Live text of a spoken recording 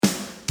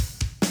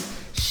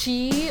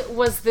She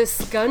was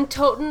this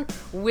gun-toting,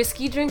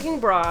 whiskey-drinking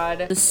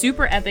broad. The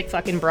super epic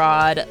fucking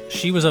broad.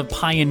 She was a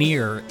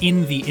pioneer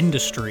in the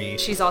industry.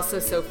 She's also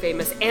so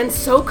famous and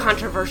so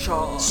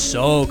controversial.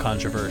 So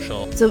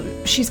controversial.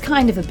 So she's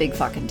kind of a big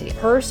fucking deal.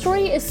 Her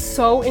story is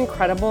so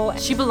incredible.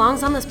 She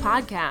belongs on this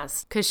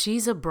podcast because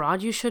she's a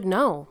broad you should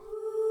know.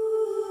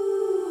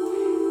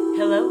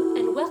 Hello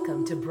and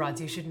welcome to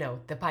Broads You Should Know,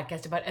 the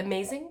podcast about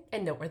amazing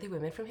and noteworthy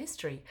women from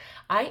history.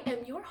 I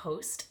am your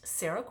host,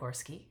 Sarah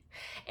Gorski,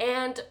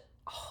 and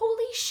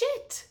holy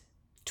shit,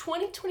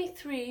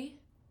 2023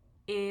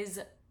 is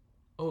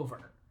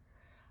over.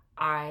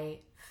 I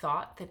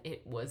thought that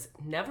it was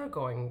never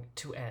going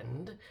to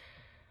end.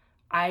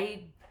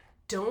 I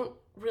don't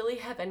really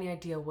have any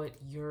idea what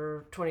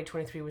your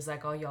 2023 was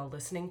like, all y'all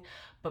listening,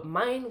 but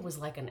mine was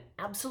like an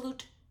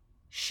absolute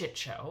shit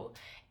show,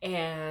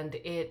 and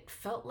it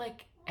felt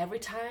like every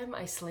time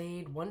I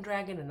slayed one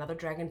dragon, another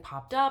dragon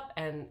popped up,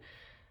 and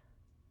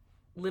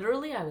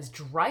literally I was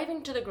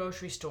driving to the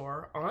grocery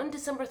store on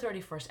December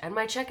 31st and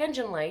my check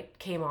engine light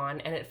came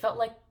on, and it felt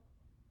like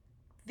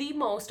the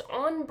most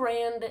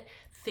on-brand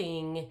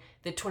thing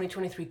that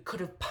 2023 could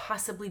have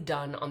possibly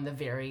done on the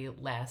very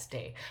last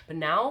day. But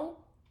now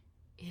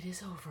it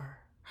is over.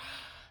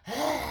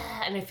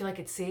 And I feel like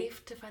it's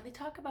safe to finally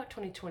talk about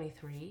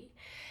 2023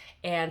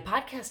 and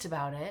podcast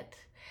about it.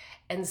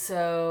 And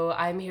so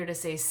I'm here to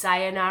say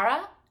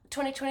sayonara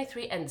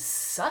 2023 and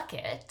suck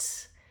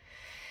it.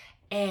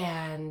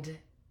 And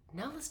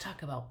now let's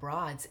talk about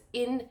broads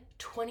in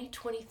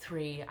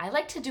 2023. I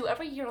like to do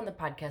every year on the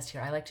podcast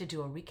here, I like to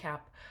do a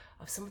recap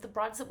of some of the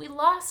broads that we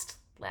lost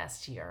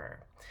last year.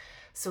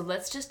 So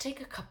let's just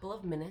take a couple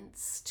of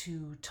minutes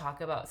to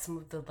talk about some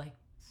of the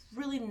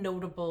really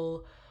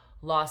notable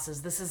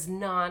losses. This is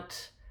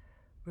not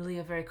really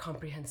a very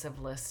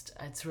comprehensive list.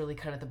 It's really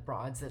kind of the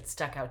broads that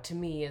stuck out to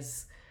me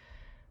as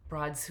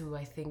broads who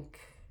I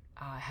think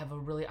have a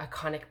really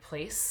iconic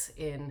place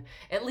in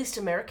at least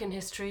American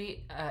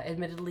history.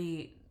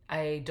 Admittedly,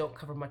 I don't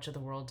cover much of the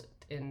world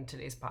in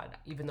today's pod,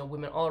 even though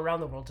women all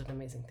around the world did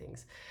amazing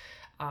things.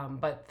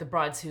 But the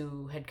broads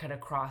who had kind of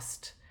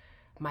crossed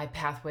my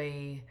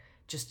pathway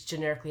just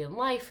generically in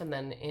life and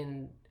then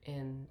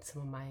in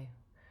some of my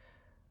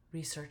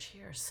research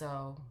here.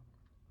 So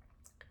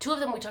two of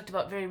them we talked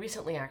about very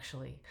recently,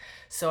 actually.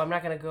 So I'm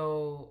not going to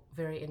go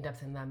very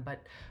in-depth in them.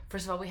 But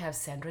first of all, we have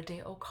Sandra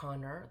Day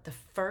O'Connor, the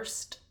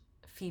first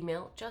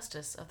female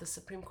justice of the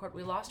Supreme Court.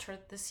 We lost her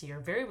this year,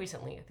 very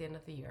recently, at the end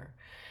of the year.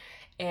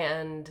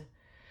 And,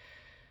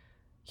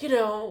 you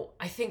know,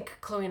 I think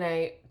Chloe and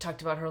I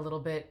talked about her a little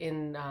bit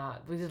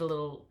we did a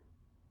little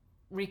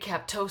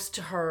recap toast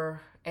to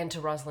her and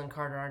to Rosalind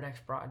Carter, our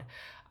next broad.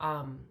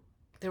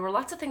 There were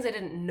lots of things I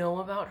didn't know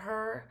about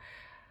her.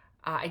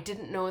 I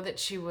didn't know that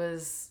she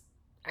was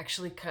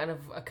actually kind of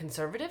a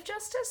conservative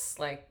justice,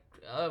 like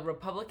a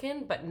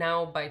Republican, but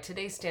now by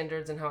today's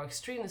standards and how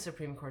extreme the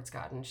Supreme Court's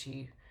gotten,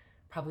 she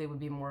probably would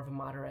be more of a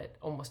moderate,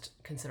 almost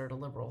considered a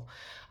liberal.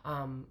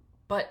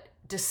 But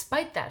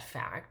despite that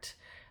fact,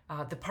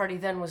 the party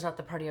then was not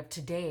the party of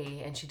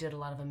today, and she did a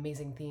lot of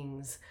amazing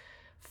things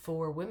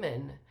for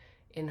women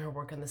in her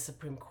work on the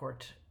Supreme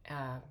Court.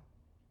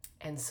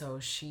 And so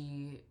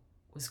she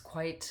was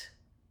quite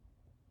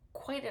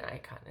an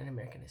icon in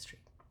American history.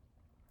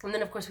 And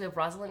then, of course, we have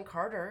Rosalind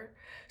Carter,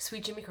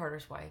 sweet Jimmy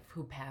Carter's wife,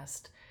 who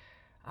passed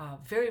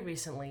very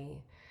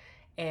recently.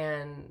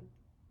 And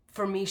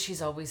for me,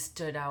 she's always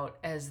stood out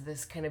as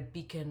this kind of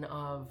beacon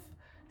of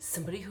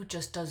somebody who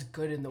just does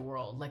good in the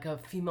world, like a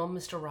female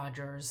Mr.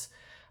 Rogers.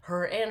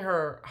 Her and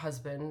her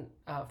husband,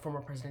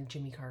 former President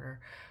Jimmy Carter,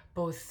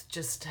 both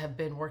just have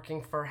been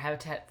working for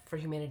Habitat for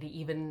Humanity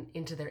even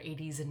into their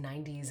 80s and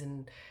 90s,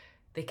 and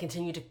they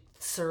continue to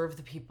serve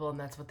the people, and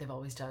that's what they've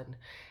always done.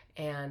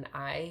 And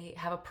I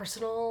have a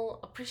personal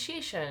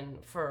appreciation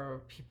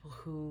for people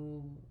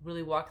who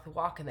really walk the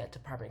walk in that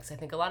department, because I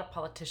think a lot of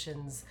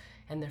politicians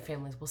and their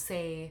families will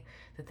say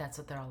that that's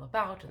what they're all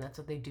about and that's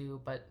what they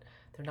do, but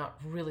they're not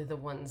really the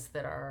ones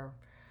that are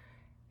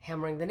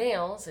hammering the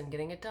nails and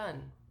getting it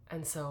done.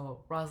 And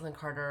so Rosalind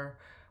Carter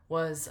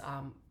was,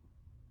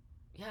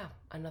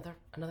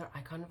 another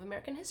icon of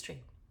American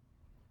history.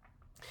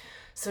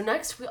 So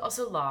next, we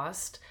also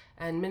lost,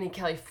 and many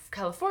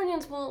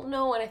Californians will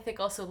know, and I think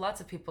also lots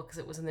of people because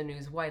it was in the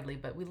news widely,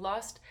 but we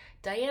lost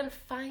Dianne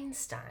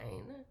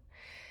Feinstein.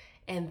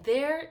 And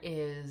there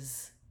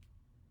is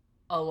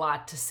a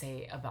lot to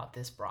say about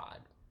this broad.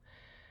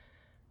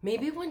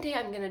 Maybe one day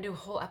I'm going to do a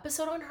whole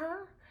episode on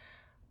her,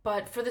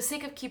 but for the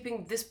sake of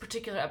keeping this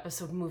particular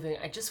episode moving,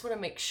 I just want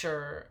to make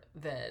sure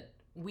that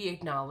we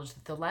acknowledge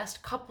that the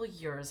last couple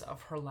years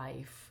of her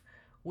life,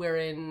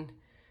 wherein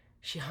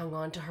she hung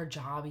on to her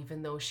job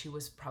even though she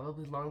was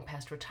probably long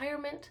past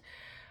retirement.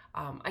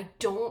 I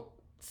don't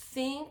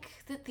think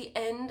that the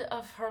end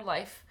of her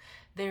life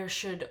there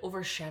should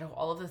overshadow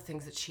all of the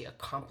things that she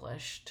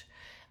accomplished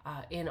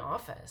in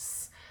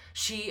office.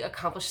 She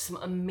accomplished some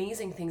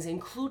amazing things,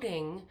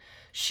 including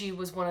she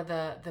was one of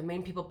the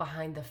main people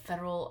behind the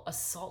federal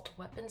assault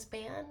weapons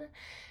ban,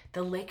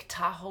 the Lake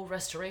Tahoe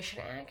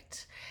Restoration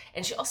Act,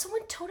 and she also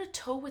went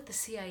toe-to-toe with the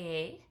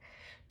CIA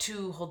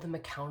to hold them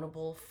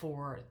accountable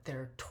for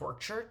their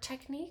torture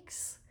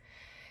techniques.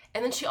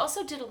 And then she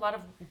also did a lot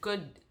of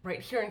good right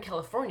here in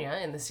California,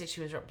 in the state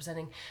she was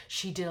representing.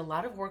 She did a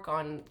lot of work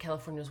on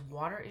California's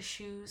water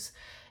issues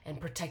and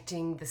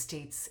protecting the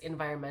state's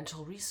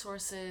environmental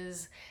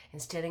resources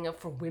and standing up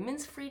for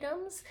women's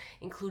freedoms,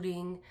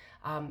 including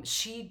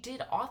she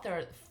did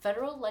author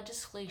federal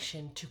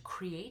legislation to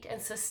create and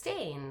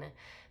sustain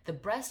the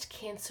Breast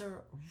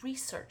Cancer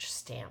Research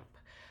Stamp,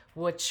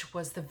 which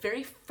was the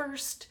very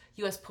first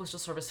U.S. Postal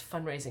Service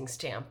fundraising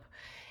stamp.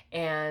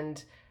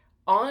 And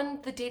on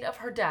the date of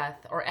her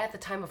death, or at the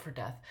time of her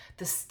death,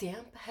 the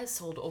stamp has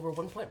sold over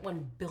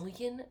 1.1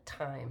 billion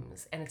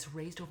times, and it's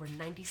raised over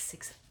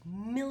 $96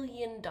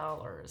 million,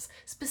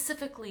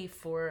 specifically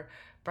for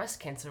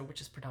breast cancer,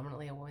 which is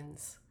predominantly a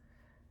women's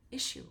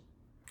issue.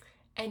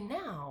 And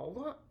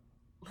now,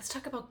 let's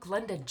talk about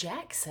Glenda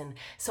Jackson.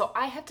 So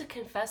I have to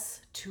confess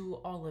to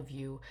all of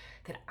you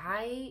that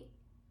I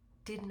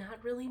did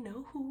not really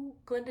know who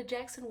Glenda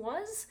Jackson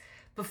was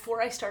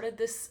before I started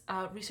this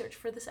research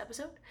for this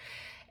episode.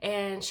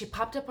 And she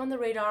popped up on the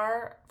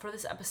radar for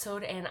this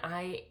episode, and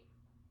I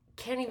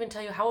can't even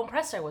tell you how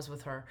impressed I was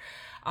with her.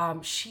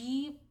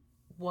 She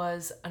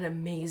was an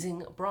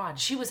amazing broad.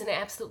 She was an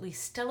absolutely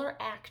stellar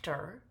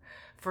actor,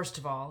 first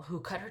of all, who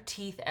cut her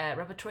teeth at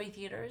repertory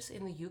theaters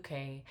in the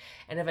UK,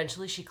 and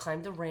eventually she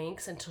climbed the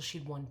ranks until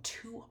she'd won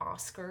 2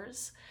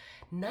 Oscars,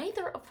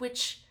 neither of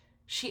which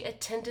she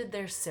attended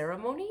their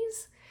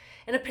ceremonies.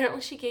 And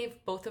apparently she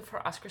gave both of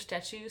her Oscar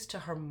statues to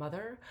her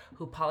mother,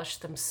 who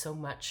polished them so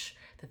much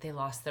that they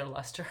lost their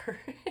luster.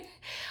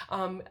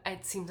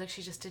 It seems like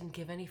she just didn't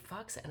give any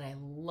fucks, and I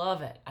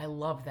love it. I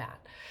love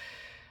that.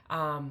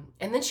 And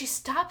then she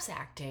stops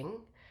acting.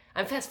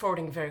 I'm fast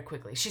forwarding very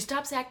quickly. She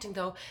stops acting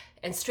though,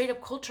 and straight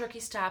up cold turkey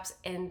stops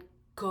and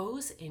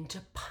goes into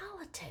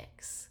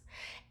politics.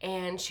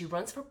 And she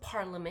runs for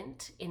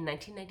parliament in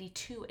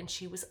 1992, and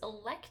she was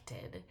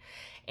elected.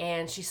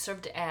 And she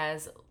served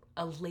as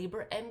a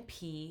Labour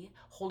MP,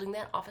 holding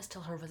that office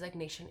till her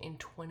resignation in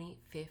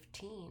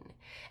 2015.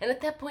 And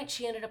at that point,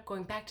 she ended up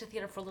going back to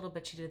theater for a little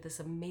bit. She did this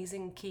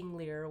amazing King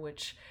Lear,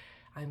 which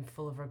I'm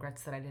full of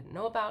regrets that I didn't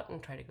know about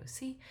and try to go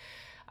see.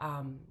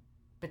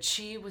 But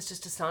she was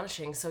just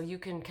astonishing. So you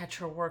can catch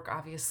her work,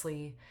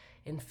 obviously,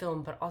 in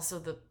film, but also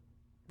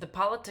the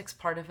politics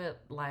part of it,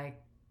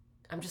 like,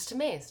 I'm just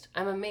amazed.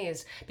 I'm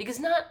amazed. Because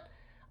not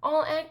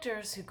all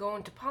actors who go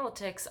into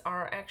politics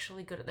are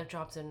actually good at their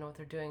jobs and know what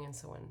they're doing. And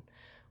so when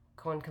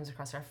Cohen comes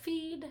across our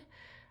feed,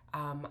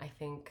 I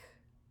think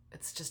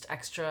it's just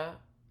extra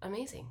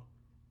amazing.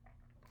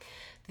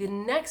 The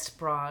next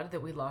broad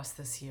that we lost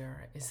this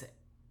year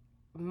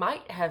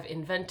might have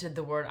invented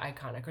the word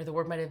iconic, or the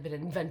word might have been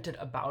invented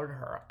about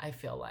her, I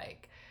feel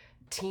like.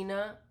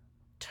 Tina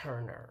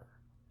Turner.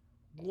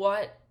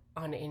 What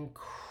an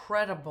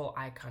incredible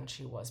icon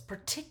she was,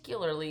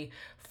 particularly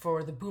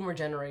for the boomer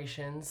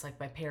generations, like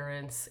my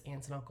parents,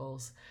 aunts and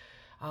uncles.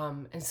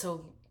 And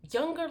so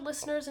younger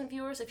listeners and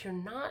viewers, if you're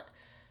not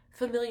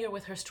familiar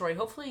with her story,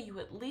 hopefully you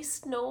at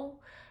least know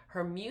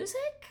her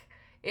music.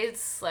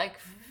 It's like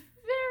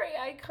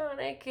very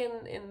iconic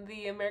in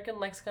the American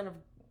lexicon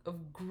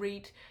of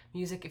great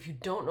music. If you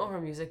don't know her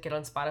music, get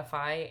on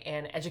Spotify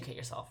and educate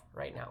yourself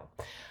right now.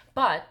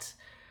 But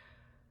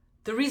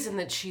the reason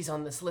that she's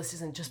on this list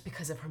isn't just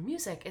because of her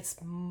music. It's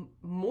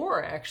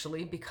more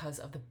actually because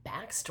of the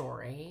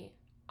backstory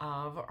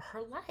of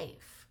her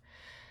life.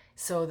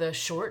 So the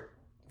short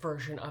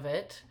version of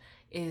it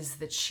is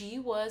that she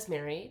was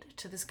married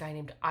to this guy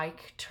named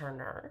Ike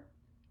Turner,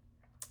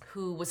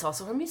 who was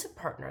also her music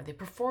partner. They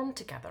performed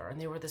together, and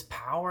they were this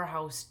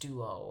powerhouse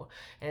duo,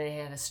 and they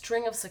had a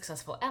string of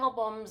successful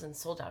albums and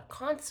sold out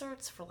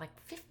concerts for like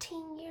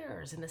 15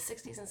 years in the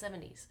 60s and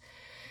 70s.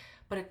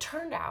 But it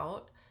turned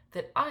out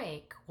that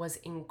Ike was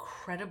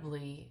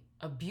incredibly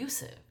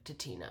abusive to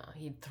Tina.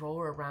 He'd throw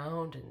her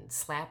around and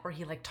slap her.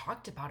 He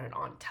talked about it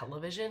on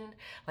television,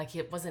 like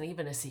it wasn't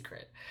even a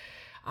secret.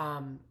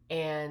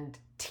 And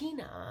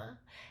Tina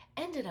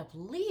ended up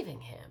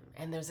leaving him.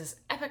 And there's this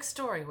epic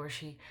story where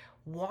she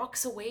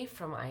walks away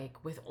from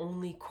Ike with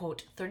only,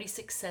 quote,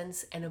 36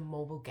 cents and a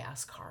mobile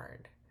gas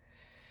card.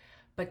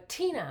 But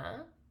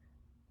Tina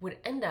would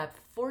end up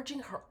forging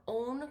her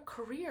own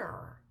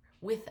career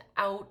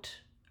without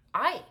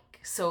Ike.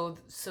 So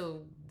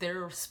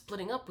their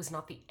splitting up was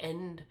not the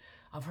end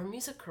of her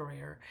music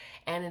career.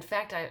 And in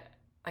fact,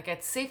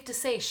 it's safe to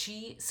say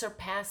she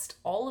surpassed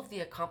all of the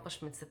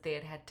accomplishments that they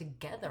had had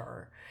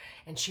together,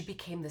 and she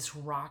became this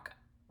rock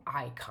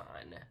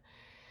icon.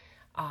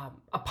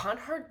 Upon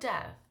her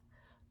death,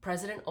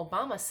 President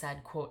Obama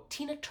said, quote,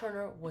 Tina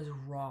Turner was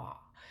raw.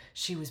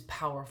 She was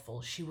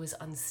powerful. She was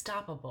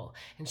unstoppable.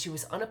 And she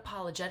was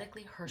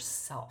unapologetically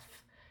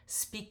herself,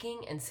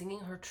 speaking and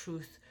singing her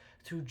truth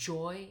through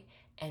joy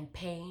and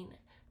pain,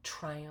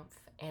 triumph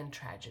and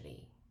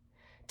tragedy.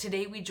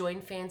 Today we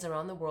join fans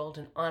around the world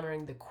in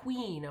honoring the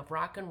queen of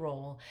rock and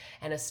roll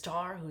and a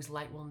star whose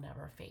light will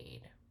never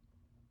fade.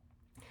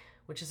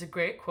 Which is a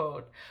great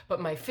quote.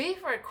 But my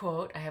favorite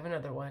quote, I have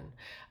another one.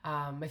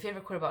 My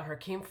favorite quote about her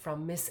came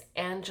from Miss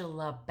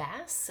Angela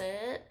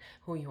Bassett,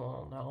 who you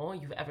all know.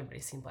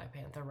 Everybody's seen Black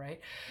Panther, right?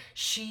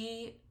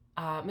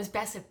 Miss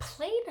Bassett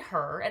played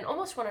her and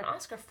almost won an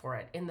Oscar for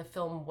it in the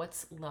film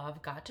What's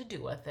Love Got to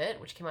Do with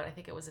It, which came out, I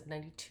think it was in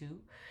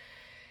 92.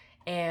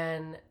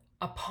 And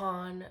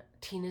upon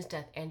Tina's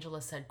death,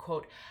 Angela said,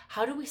 quote,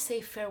 "How do we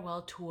say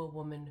farewell to a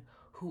woman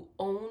who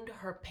owned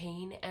her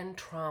pain and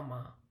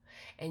trauma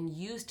and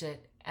used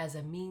it as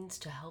a means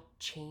to help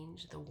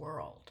change the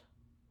world?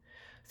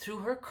 Through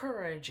her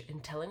courage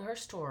in telling her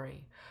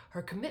story,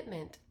 her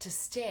commitment to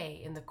stay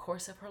in the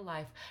course of her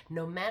life,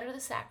 no matter the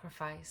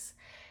sacrifice,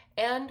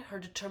 and her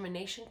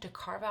determination to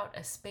carve out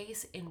a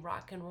space in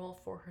rock and roll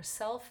for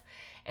herself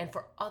and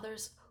for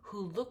others who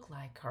look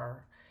like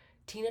her,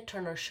 Tina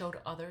Turner showed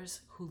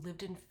others who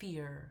lived in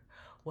fear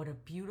what a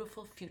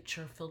beautiful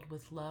future filled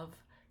with love,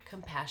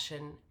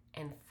 compassion,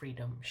 and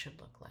freedom should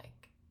look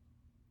like."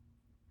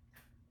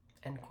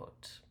 End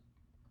quote.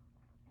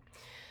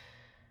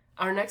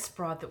 Our next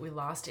broad that we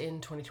lost in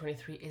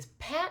 2023 is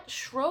Pat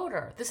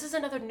Schroeder. This is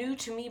another new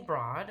to me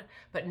broad,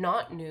 but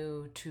not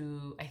new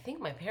to, I think,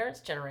 my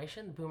parents'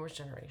 generation, the boomers'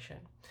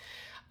 generation.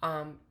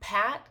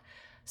 Pat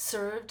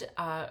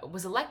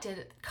was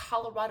elected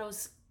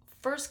Colorado's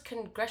first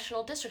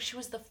congressional district. She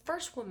was the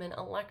first woman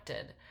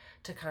elected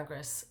to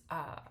Congress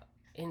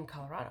in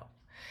Colorado.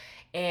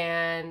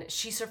 And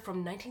she served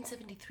from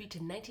 1973 to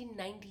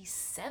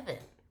 1997.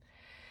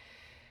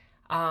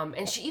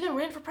 And she even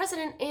ran for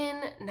president in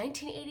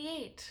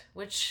 1988,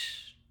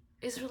 which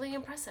is really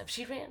impressive.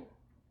 She ran.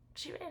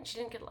 She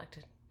didn't get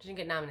elected. She didn't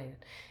get nominated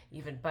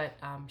even, but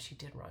she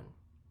did run.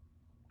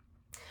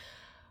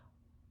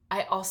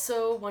 I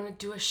also want to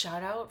do a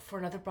shout out for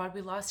another broad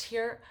we lost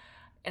here,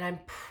 and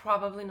I'm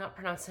probably not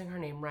pronouncing her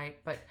name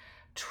right, but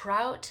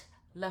Trout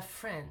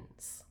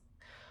LaFrenz,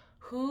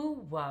 who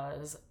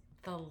was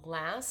the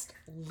last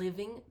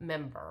living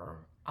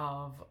member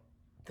of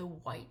the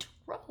White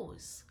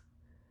Rose.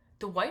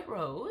 The White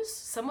Rose,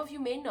 some of you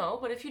may know,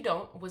 but if you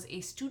don't, was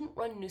a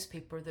student-run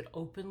newspaper that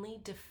openly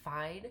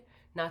defied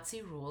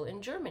Nazi rule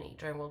in Germany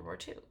during World War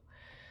II.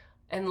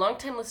 And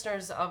longtime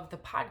listeners of the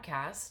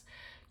podcast,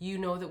 you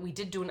know that we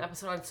did do an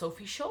episode on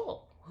Sophie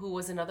Scholl, who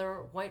was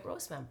another White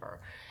Rose member.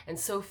 And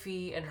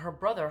Sophie and her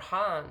brother,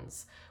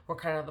 Hans, were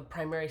kind of the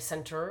primary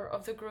center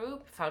of the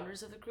group,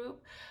 founders of the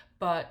group.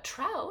 But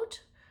Trout,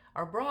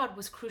 our broad,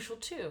 was crucial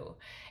too.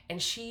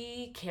 And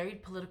she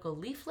carried political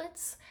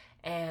leaflets,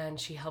 and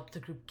she helped the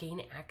group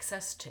gain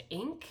access to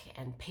ink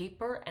and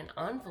paper and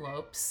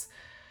envelopes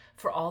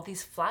for all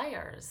these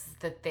flyers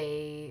that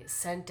they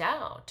sent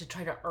out to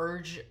try to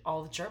urge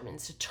all the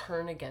Germans to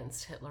turn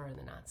against Hitler and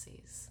the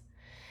Nazis.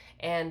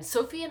 And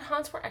Sophie and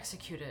Hans were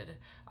executed,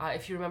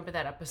 if you remember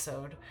that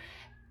episode.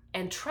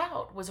 And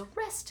Trout was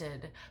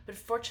arrested, but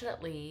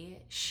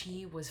fortunately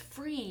she was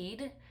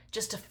freed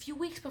just a few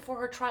weeks before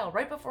her trial,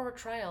 right before her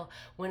trial,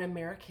 when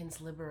Americans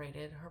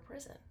liberated her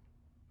prison.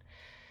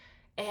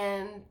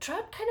 And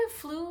Trout kind of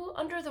flew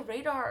under the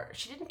radar.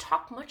 She didn't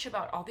talk much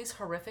about all these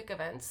horrific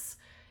events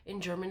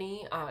in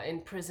Germany, in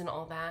prison,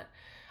 all that.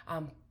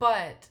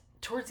 But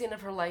towards the end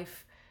of her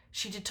life,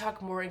 she did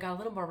talk more and got a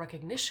little more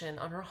recognition.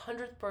 On her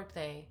 100th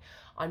birthday,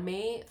 on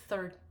May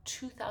 3rd,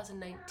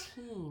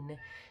 2019,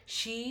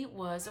 she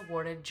was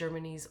awarded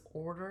Germany's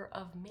Order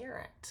of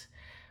Merit,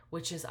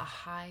 which is a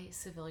high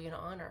civilian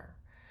honor.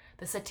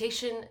 The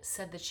citation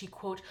said that she,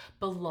 quote,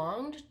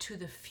 belonged to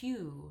the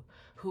few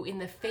who, in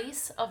the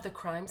face of the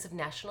crimes of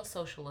National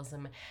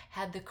Socialism,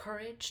 had the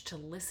courage to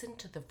listen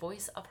to the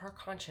voice of her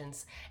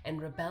conscience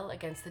and rebel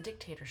against the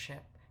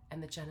dictatorship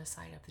and the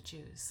genocide of the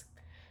Jews.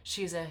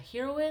 She is a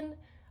heroine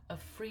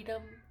of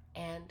freedom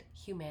and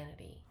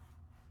humanity.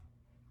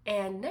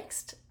 And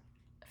next,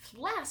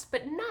 last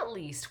but not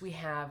least, we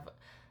have,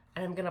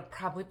 and I'm going to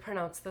probably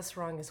pronounce this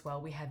wrong as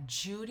well, we have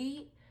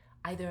Judy,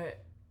 either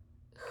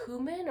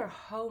Heumann or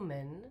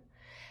Homan.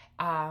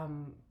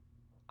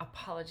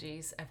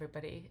 Apologies,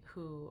 everybody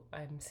who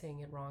I'm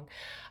saying it wrong.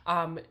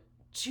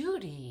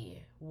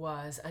 Judy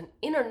was an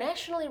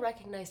internationally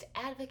recognized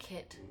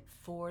advocate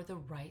for the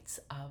rights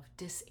of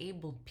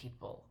disabled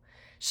people.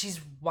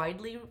 She's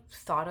widely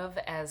thought of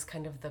as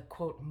kind of the,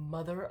 quote,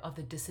 mother of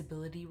the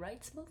disability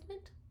rights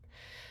movement.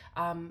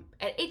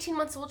 At 18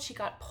 months old, she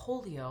got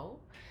polio.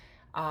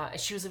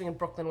 She was living in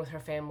Brooklyn with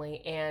her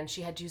family, and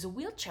she had to use a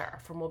wheelchair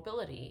for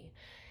mobility.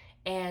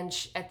 And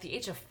at the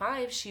age of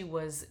 5, she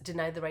was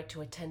denied the right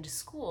to attend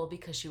school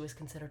because she was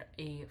considered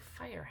a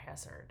fire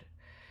hazard.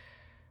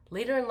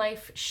 Later in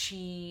life,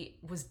 she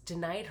was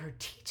denied her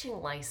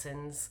teaching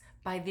license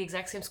by the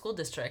exact same school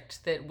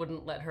district that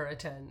wouldn't let her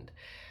attend.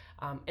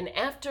 And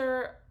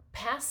after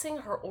passing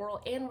her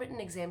oral and written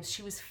exams,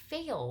 she was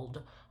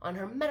failed on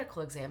her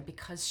medical exam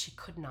because she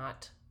could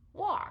not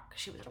walk.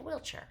 She was in a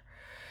wheelchair.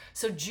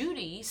 So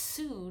Judy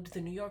sued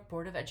the New York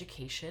Board of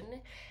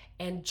Education,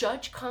 and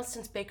Judge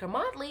Constance Baker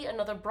Motley,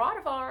 another broad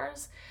of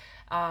ours,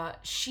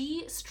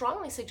 she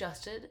strongly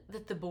suggested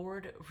that the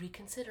board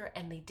reconsider,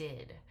 and they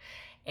did.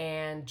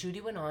 And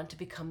Judy went on to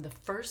become the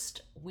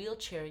first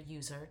wheelchair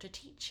user to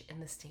teach in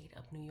the state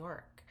of New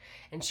York.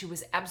 And she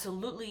was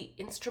absolutely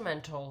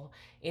instrumental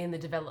in the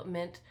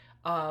development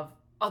of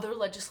other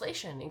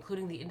legislation,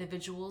 including the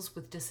Individuals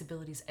with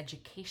Disabilities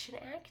Education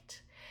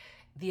Act,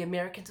 the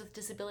Americans with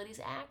Disabilities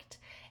Act,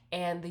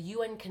 and the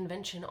UN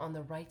Convention on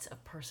the Rights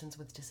of Persons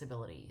with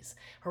Disabilities.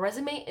 Her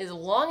resume is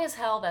long as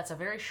hell. That's a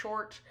very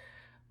short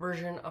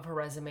version of her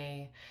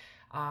resume.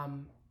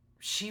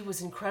 She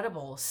was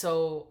incredible.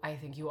 So I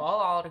think you all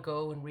ought to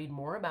go and read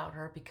more about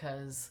her,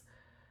 because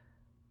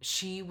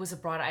she was a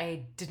broad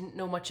I didn't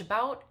know much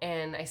about.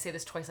 And I say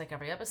this twice like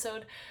every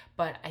episode,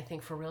 but I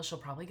think for real, she'll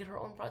probably get her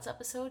own Broads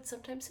episode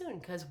sometime soon,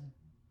 because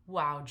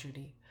wow,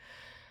 Judy.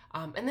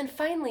 And then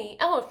finally,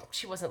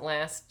 she wasn't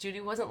last. Judy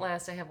wasn't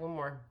last. I have one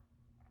more.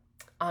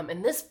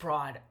 And this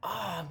broad,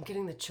 I'm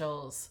getting the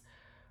chills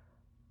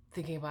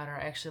thinking about her.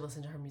 I actually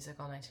listened to her music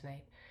all night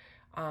tonight.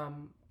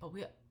 But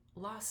we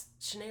lost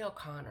Sinead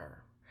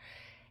O'Connor.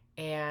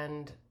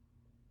 And,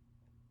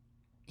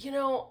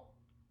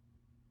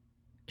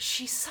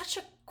 she's such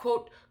a,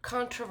 quote,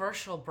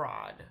 controversial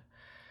broad.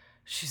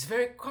 She's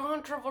very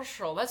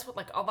controversial. That's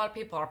what, a lot of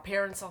people, our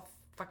parents will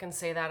fucking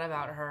say that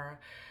about her.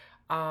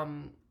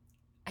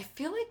 I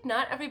feel like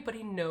not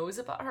everybody knows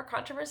about her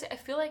controversy. I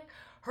feel like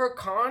her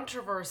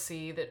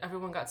controversy that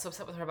everyone got so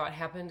upset with her about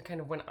happened kind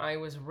of when I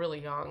was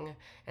really young.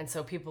 And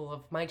so people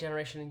of my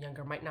generation and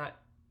younger might not,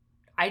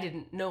 I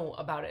didn't know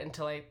about it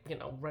until I,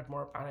 read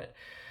more about it.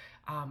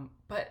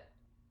 But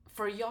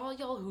for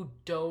y'all who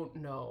don't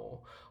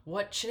know,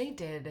 what Sinead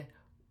did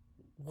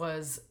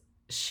was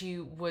she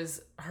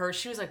was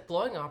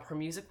blowing up. Her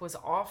music was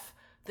off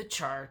the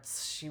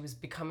charts. She was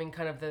becoming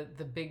kind of the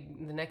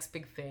next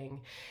big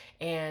thing.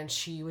 And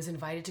she was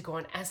invited to go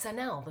on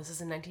SNL. This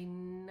is in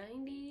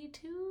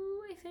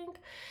 1992, I think.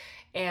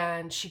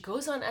 And she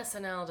goes on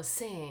SNL to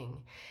sing,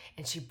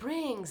 and she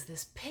brings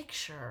this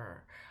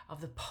picture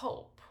of the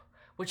Pope,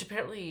 which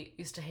apparently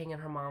used to hang in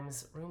her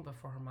mom's room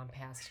before her mom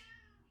passed.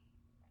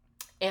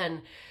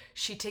 And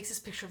she takes this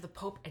picture of the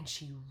Pope and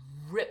she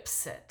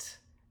rips it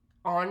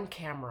on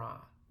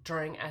camera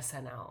during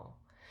SNL.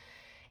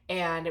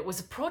 And it was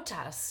a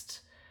protest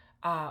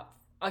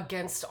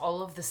against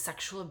all of the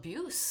sexual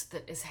abuse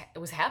that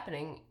was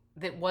happening,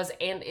 that was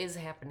and is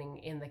happening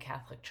in the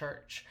Catholic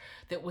Church.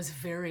 That was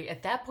very,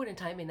 at that point in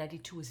time in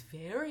 92, was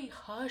very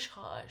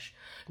hush-hush.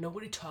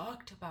 Nobody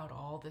talked about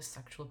all this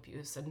sexual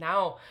abuse. And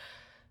now,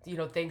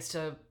 thanks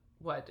to,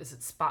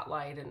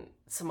 Spotlight and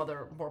some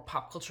other more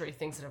pop culture-y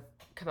things that have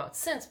come out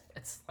since,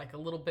 it's a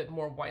little bit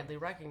more widely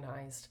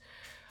recognized.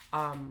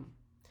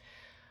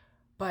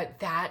 But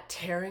that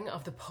tearing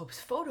of the Pope's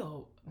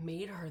photo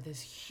made her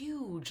this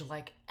huge,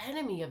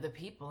 enemy of the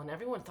people, and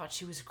everyone thought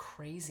she was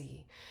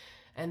crazy.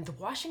 And the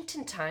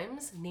Washington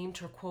Times named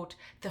her, quote,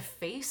 the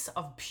face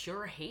of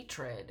pure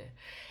hatred.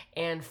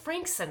 And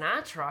Frank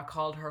Sinatra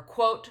called her,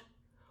 quote,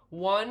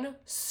 one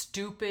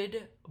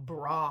stupid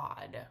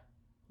broad.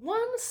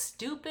 One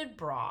stupid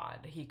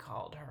broad, he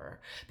called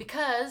her,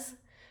 because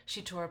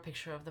she tore a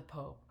picture of the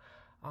Pope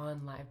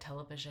on live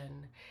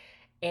television.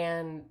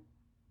 And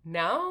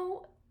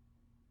now,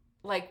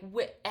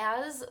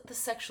 as the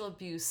sexual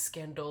abuse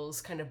scandals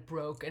kind of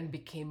broke and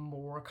became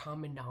more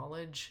common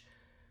knowledge,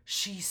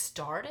 she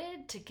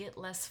started to get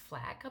less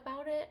flack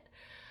about it.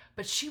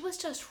 But she was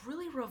just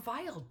really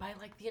reviled by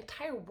the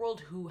entire world,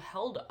 who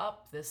held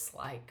up this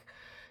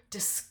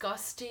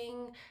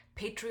disgusting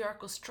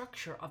patriarchal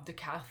structure of the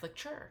Catholic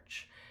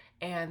Church.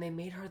 And they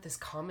made her this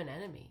common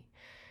enemy.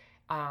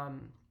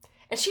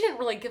 And she didn't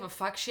really give a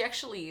fuck. She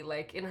actually,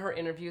 in her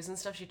interviews and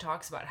stuff, she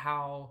talks about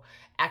how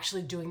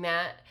actually doing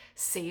that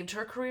saved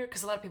her career.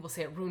 Because a lot of people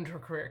say it ruined her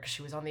career because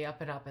she was on the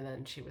up and up and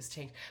then she was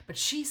changed. But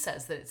she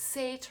says that it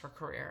saved her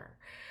career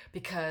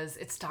because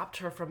it stopped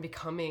her from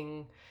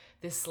becoming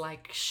this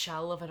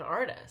shell of an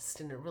artist.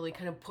 And it really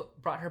kind of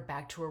brought her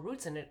back to her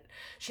roots. And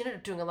she ended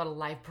up doing a lot of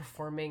live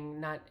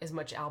performing, not as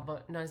many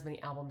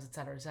albums, et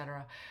cetera, et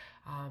cetera.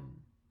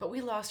 But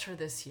we lost her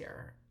this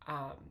year.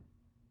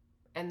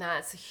 And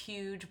that's a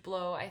huge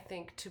blow, I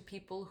think, to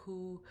people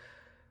who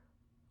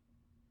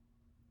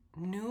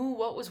knew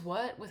what was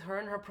what with her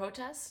and her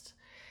protest,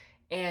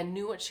 and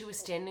knew what she was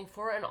standing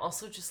for, and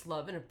also just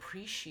love and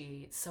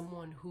appreciate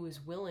someone who is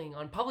willing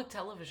on public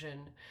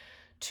television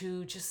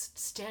to just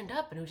stand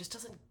up and who just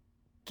doesn't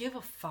give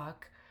a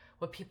fuck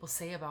what people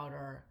say about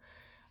her.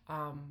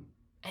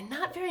 And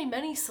not very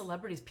many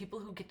celebrities, people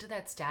who get to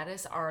that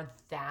status, are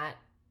that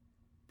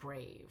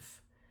brave.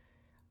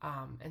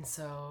 And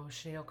so,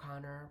 Sinead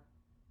O'Connor,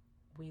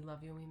 we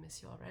love you and we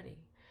miss you already.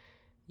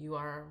 You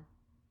are,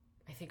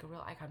 I think, a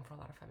real icon for a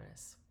lot of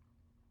feminists.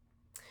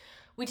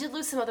 We did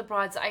lose some other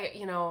broads.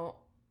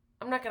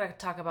 I'm not going to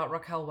talk about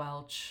Raquel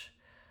Welch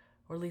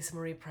or Lisa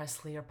Marie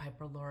Presley or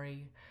Piper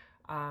Laurie.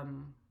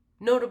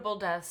 Notable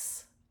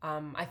deaths.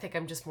 I think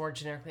I'm just more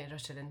generically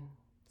interested in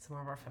some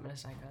of our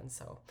feminist icons.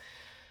 So,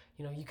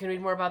 you can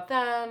read more about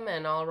them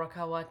and all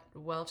Raquel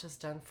Welch has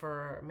done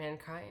for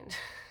mankind.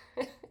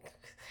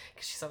 Because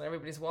because she's on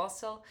everybody's wall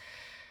still.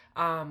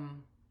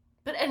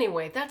 But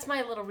anyway, that's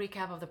my little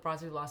recap of the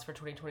broads we lost for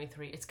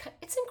 2023.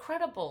 It's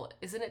incredible,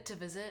 isn't it, to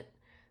visit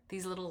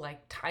these little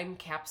like time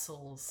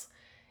capsules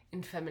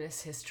in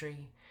feminist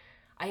history.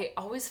 I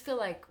always feel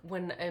like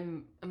when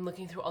I'm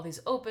looking through all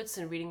these obits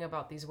and reading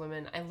about these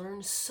women, I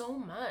learn so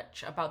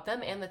much about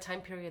them and the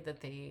time period that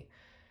they,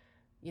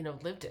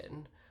 lived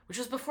in, which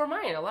was before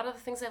mine. A lot of the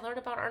things I learned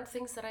about aren't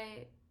things that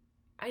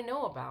I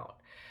know about.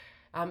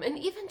 And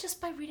even just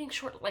by reading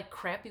short, like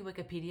crappy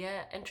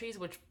Wikipedia entries,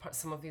 which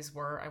some of these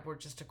were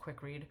just a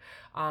quick read,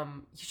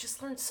 you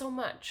just learn so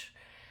much.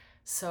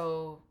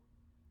 So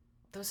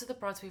those are the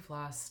broads we've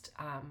lost.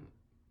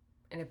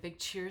 And a big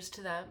cheers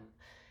to them.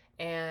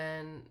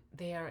 And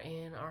they are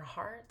in our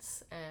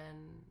hearts,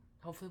 and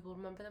hopefully we'll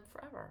remember them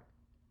forever.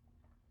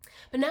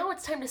 But now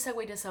it's time to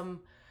segue to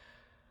some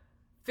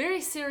very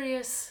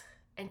serious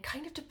and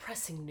kind of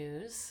depressing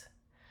news.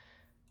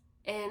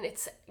 And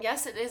it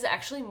is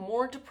actually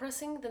more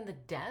depressing than the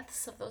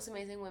deaths of those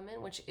amazing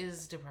women, which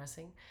is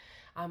depressing.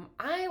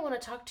 I want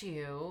to talk to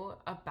you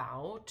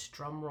about,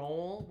 drum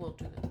roll, we'll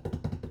do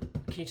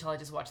can you tell I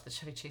just watched the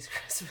Chevy Chase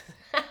Christmas?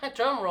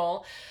 Drum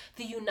roll.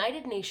 The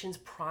United Nations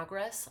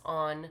progress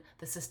on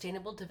the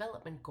Sustainable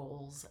Development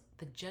Goals,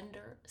 the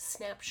gender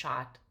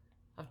snapshot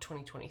of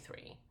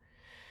 2023.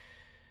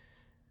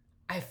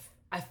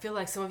 I feel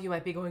like some of you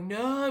might be going,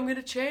 no, I'm going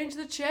to change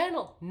the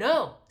channel.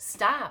 No,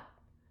 stop.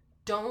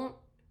 Don't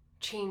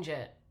change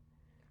it.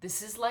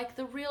 This is like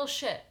the real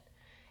shit.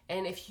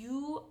 And if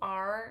you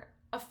are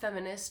a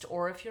feminist,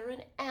 or if you're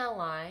an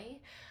ally,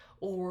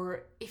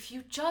 or if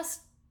you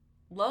just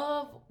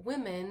love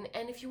women,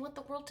 and if you want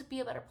the world to be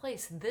a better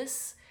place,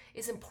 this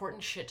is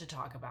important shit to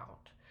talk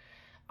about.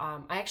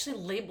 I actually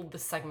labeled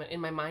this segment,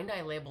 in my mind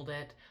I labeled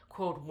it,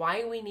 quote,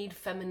 why we need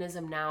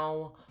feminism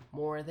now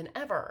more than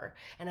ever.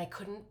 And I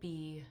couldn't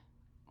be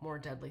more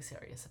deadly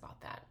serious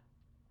about that.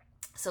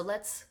 So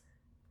let's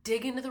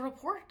dig into the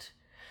report.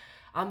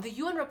 The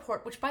UN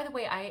report, which by the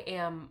way, I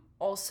am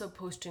also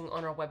posting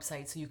on our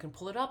website, so you can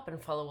pull it up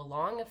and follow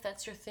along if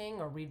that's your thing,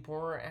 or read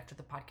more after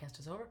the podcast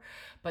is over.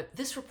 But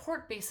this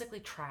report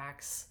basically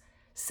tracks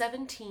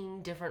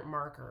 17 different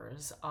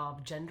markers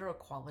of gender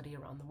equality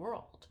around the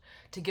world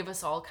to give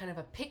us all kind of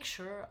a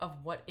picture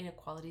of what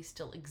inequalities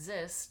still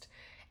exist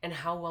and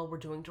how well we're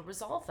doing to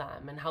resolve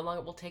them, and how long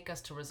it will take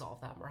us to resolve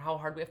them, or how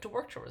hard we have to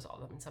work to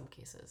resolve them in some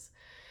cases.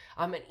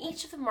 And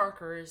each of the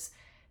markers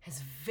has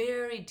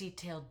very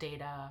detailed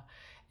data,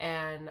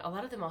 and a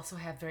lot of them also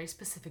have very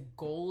specific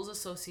goals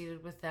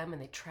associated with them, and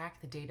they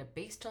track the data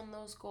based on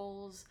those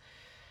goals.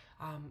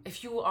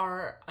 If you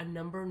are a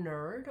number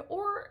nerd,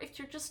 or if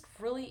you're just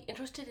really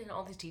interested in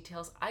all these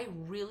details, I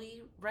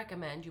really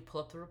recommend you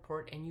pull up the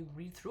report and you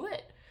read through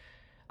it.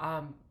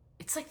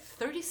 It's like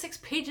 36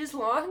 pages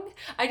long.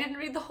 I didn't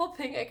read the whole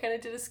thing. I kind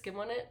of did a skim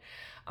on it.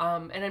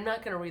 And I'm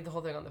not going to read the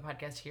whole thing on the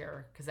podcast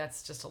here because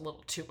that's just a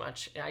little too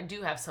much. I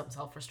do have some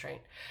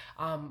self-restraint.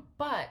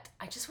 But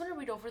I just want to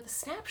read over the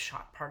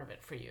snapshot part of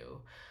it for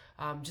you.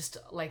 Just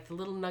like the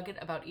little nugget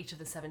about each of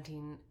the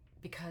 17,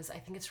 because I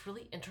think it's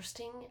really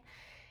interesting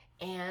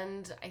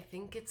and I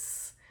think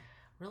it's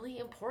really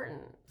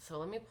important. So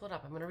let me pull it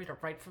up. I'm going to read it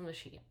right from the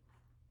sheet.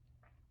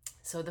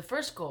 So the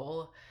first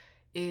goal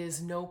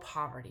is no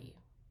poverty.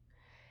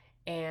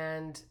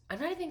 And I'm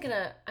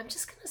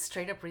just gonna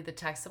straight up read the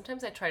text.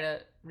 Sometimes I try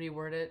to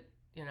reword it,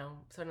 so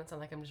it doesn't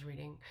sound like I'm just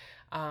reading.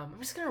 I'm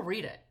just gonna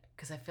read it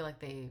because I feel like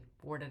they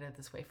worded it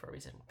this way for a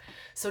reason.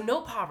 So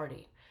no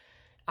poverty.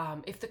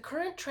 If the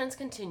current trends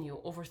continue,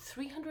 over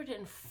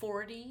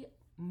 340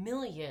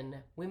 million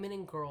women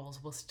and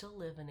girls will still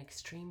live in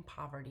extreme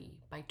poverty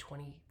by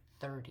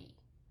 2030.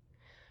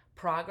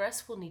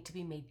 Progress will need to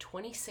be made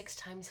 26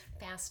 times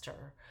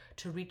faster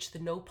to reach the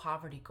no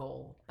poverty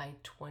goal by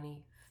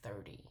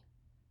 2030.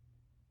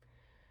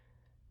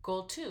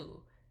 Goal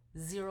 2,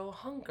 zero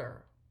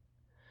hunger.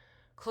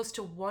 Close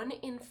to 1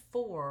 in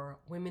 4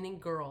 women and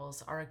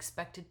girls are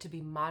expected to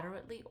be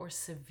moderately or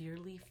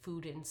severely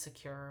food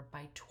insecure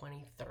by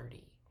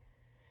 2030.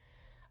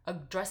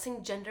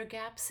 Addressing gender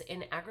gaps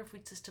in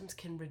agri-food systems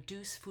can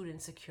reduce food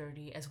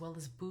insecurity as well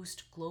as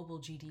boost global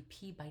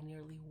GDP by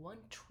nearly $1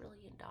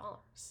 trillion.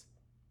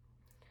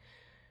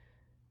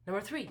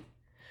 Number 3,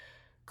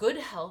 good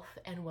health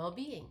and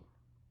well-being.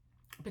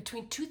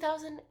 Between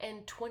 2000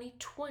 and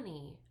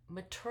 2020,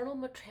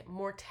 maternal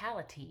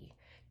mortality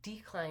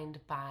declined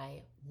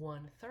by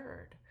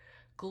 1/3.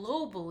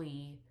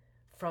 Globally,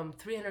 from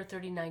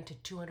 339 to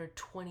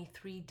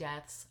 223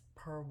 deaths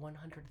per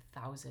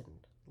 100,000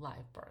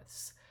 live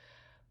births.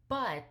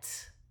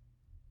 But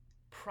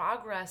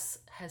progress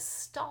has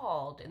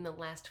stalled in the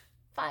last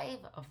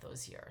 5 of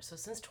those years. So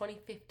since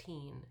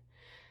 2015,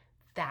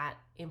 that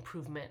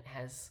improvement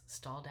has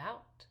stalled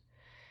out.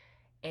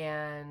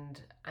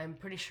 And I'm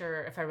pretty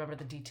sure, if I remember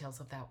the details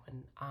of that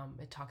one,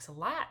 it talks a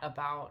lot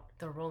about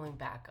the rolling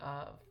back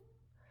of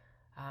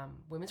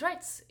women's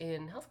rights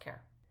in healthcare.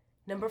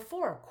 Number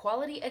 4,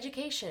 quality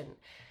education.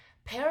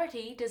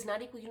 Parity does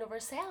not equal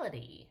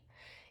universality.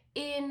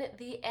 In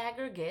the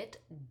aggregate,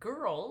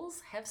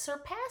 girls have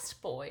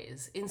surpassed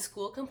boys in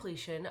school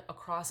completion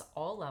across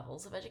all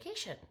levels of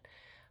education,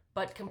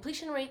 but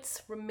completion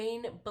rates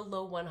remain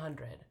below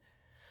 100.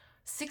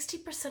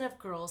 60% of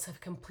girls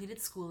have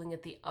completed schooling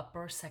at the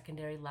upper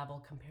secondary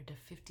level compared to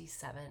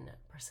 57%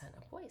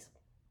 of boys.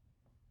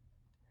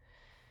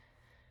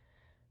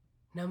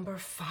 Number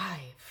 5,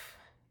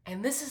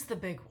 and this is the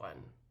big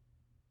one,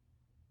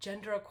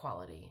 gender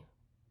equality.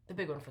 The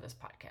big one for this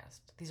podcast.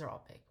 These are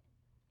all big.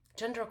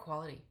 Gender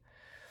equality.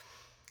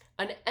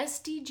 An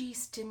SDG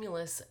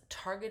stimulus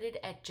targeted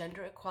at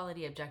gender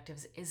equality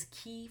objectives is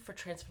key for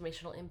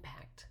transformational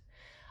impact.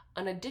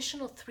 An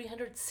additional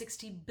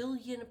 $360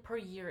 billion per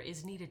year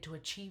is needed to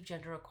achieve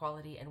gender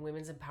equality and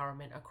women's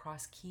empowerment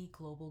across key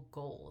global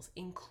goals,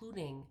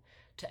 including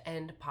to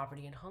end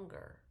poverty and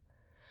hunger.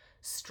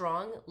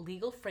 Strong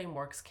legal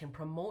frameworks can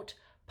promote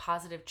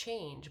positive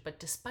change, but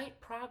despite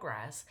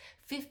progress,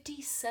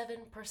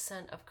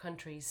 57% of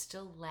countries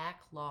still lack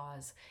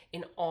laws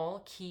in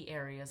all key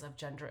areas of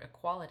gender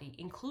equality,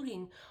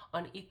 including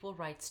on equal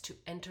rights to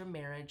enter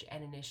marriage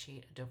and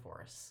initiate a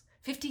divorce.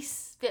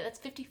 That's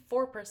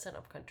 54%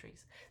 of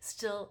countries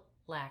still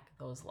lack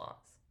those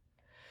laws.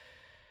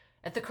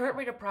 At the current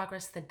rate of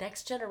progress, the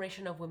next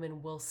generation of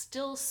women will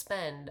still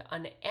spend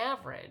an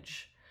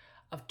average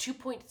of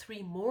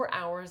 2.3 more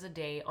hours a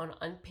day on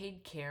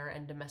unpaid care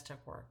and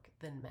domestic work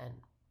than men.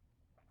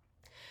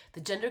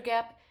 The gender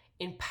gap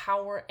in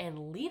power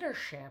and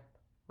leadership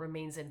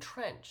remains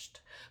entrenched.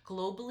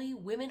 Globally,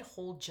 women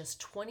hold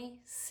just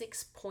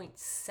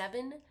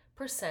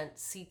 26.7%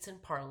 seats in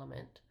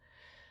parliament,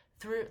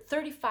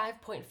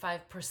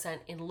 35.5%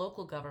 in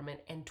local government,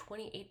 and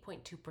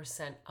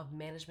 28.2% of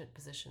management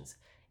positions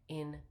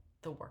in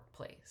the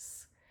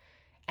workplace.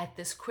 At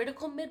this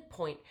critical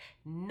midpoint,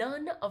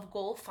 none of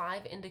Goal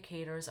 5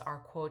 indicators are,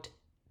 quote,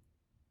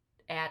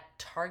 at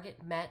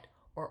target met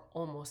or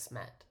almost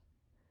met.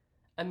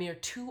 A mere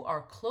 2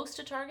 are close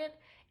to target,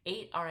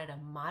 8 are at a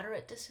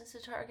moderate distance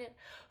to target,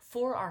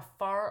 4 are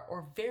far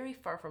or very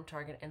far from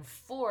target, and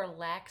 4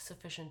 lack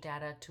sufficient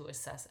data to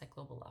assess at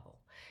global level.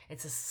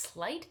 It's a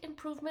slight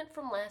improvement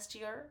from last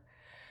year,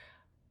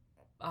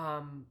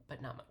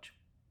 but not much.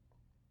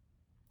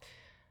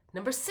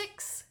 Number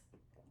 6,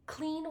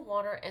 clean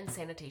water and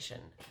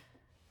sanitation.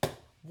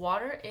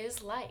 Water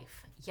is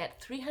life,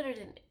 yet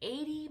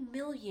 380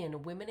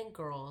 million women and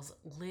girls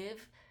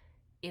live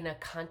in a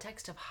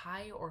context of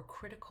high or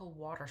critical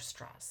water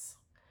stress.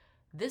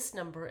 This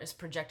number is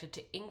projected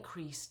to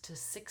increase to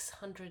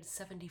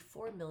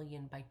 674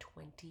 million by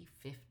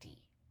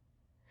 2050.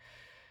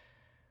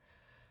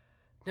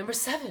 Number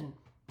 7,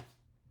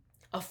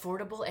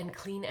 affordable and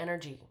clean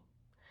energy.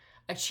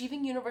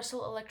 Achieving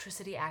universal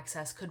electricity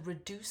access could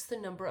reduce the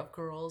number of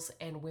girls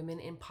and women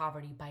in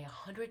poverty by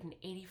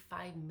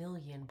 185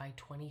 million by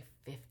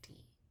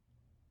 2050.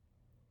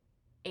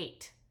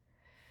 8,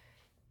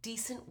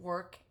 decent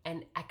work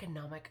and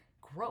economic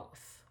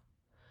growth.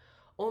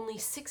 Only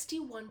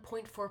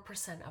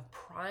 61.4% of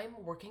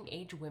prime working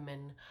age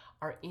women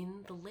are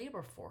in the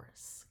labor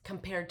force,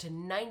 compared to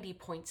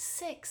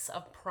 90.6%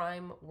 of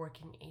prime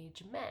working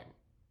age men.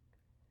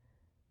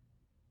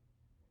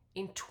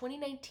 In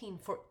 2019,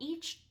 for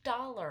each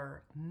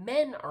dollar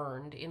men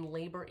earned in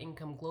labor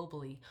income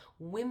globally,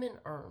 women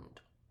earned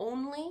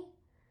only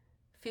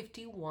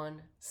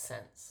 51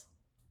 cents.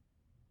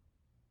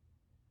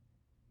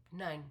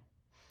 9,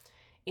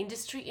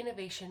 industry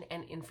innovation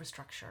and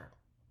infrastructure.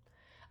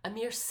 A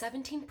mere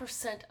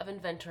 17% of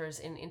inventors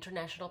in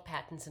international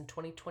patents in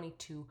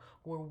 2022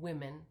 were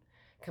women,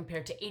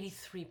 compared to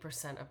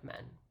 83% of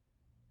men.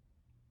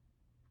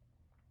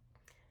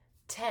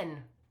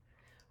 10,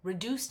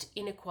 reduced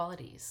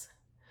inequalities.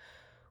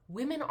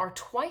 Women are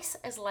twice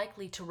as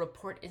likely to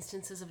report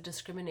instances of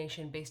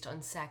discrimination based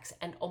on sex,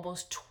 and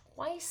almost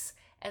twice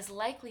as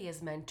likely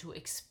as men to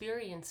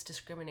experience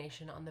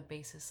discrimination on the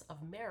basis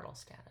of marital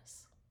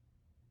status.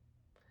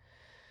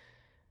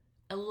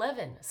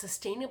 11,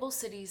 sustainable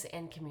cities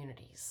and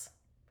communities.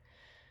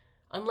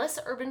 Unless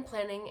urban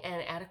planning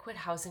and adequate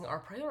housing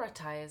are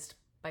prioritized,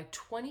 by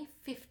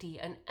 2050,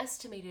 an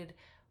estimated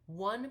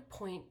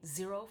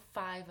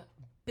 1.05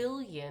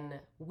 billion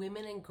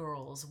women and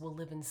girls will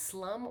live in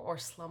slum or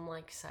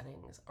slum-like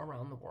settings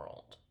around the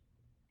world.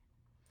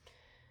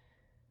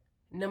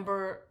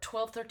 Number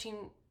 12,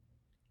 13,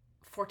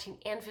 14,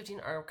 and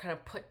 15 are kind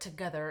of put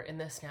together in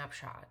this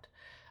snapshot,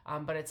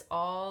 but it's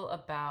all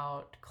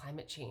about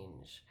climate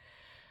change.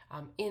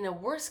 In a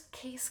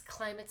worst-case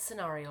climate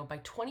scenario, by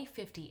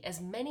 2050,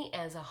 as many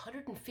as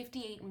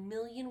 158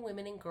 million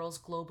women and girls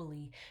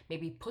globally may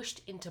be pushed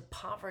into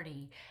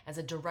poverty as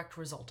a direct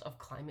result of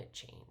climate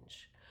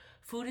change.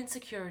 Food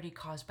insecurity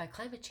caused by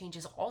climate change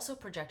is also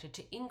projected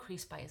to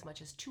increase by as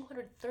much as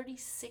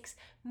 236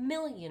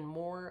 million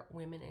more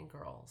women and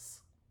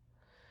girls.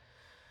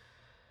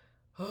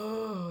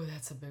 Oh,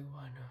 that's a big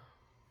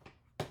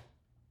one.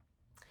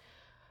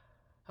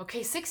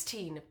 Okay,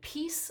 16,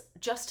 peace,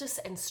 justice,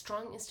 and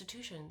strong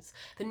institutions.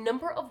 The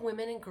number of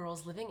women and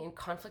girls living in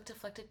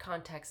conflict-affected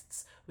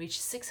contexts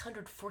reached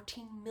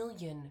 614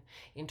 million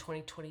in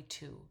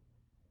 2022,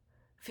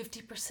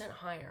 50%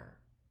 higher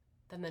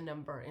than the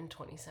number in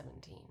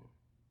 2017.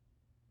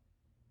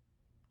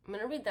 I'm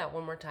going to read that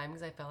one more time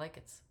because I feel like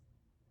it's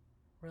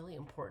really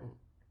important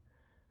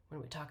when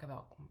we talk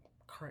about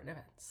current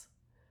events.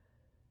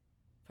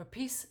 For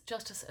peace,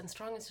 justice, and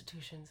strong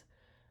institutions,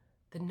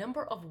 the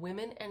number of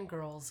women and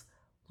girls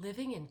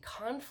living in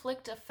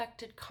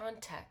conflict-affected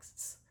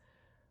contexts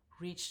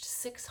reached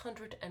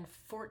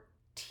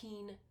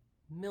 614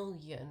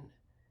 million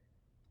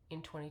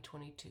in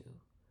 2022,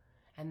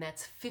 and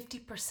that's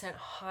 50%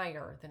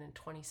 higher than in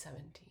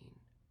 2017.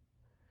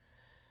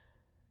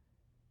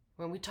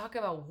 When we talk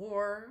about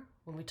war,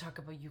 when we talk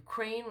about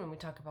Ukraine, when we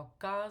talk about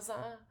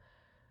Gaza,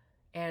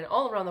 and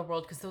all around the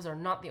world, because those are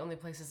not the only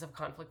places of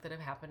conflict that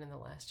have happened in the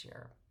last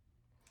year,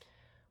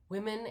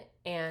 women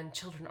and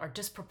children are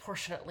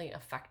disproportionately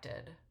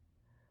affected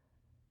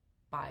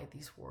by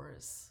these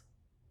wars.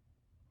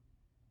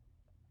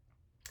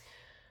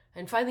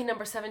 And finally,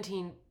 number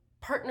 17,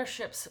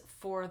 partnerships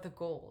for the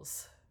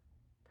goals.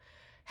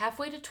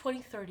 Halfway to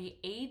 2030,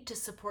 aid to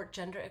support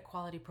gender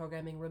equality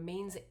programming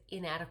remains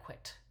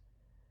inadequate.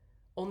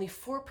 Only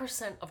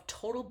 4% of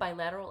total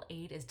bilateral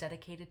aid is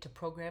dedicated to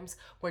programs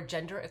where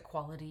gender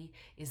equality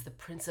is the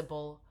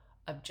principal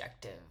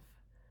objective.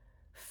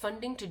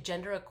 Funding to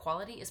gender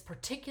equality is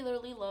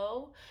particularly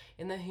low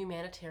in the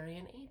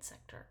humanitarian aid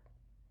sector.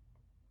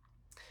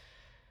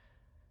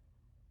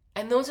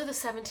 And those are the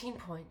 17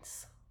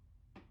 points.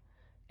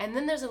 And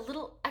then there's a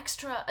little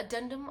extra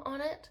addendum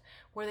on it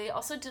where they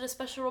also did a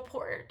special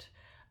report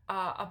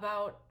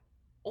about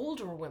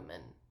older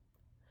women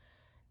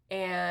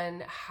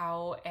and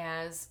how,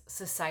 as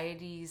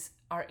societies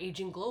are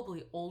aging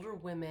globally, older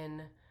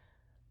women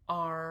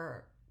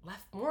are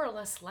more or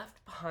less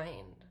left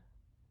behind.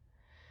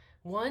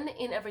 1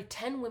 in every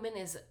 10 women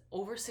is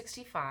over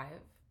 65,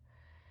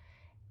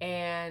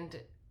 and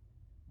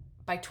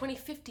by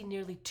 2050,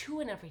 nearly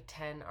 2 in every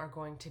 10 are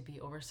going to be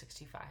over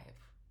 65.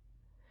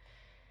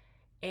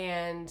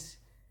 And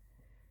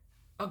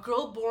a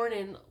girl born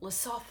in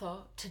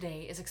Lesotho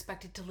today is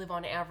expected to live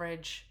on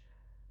average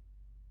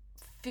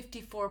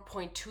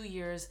 54.2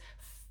 years.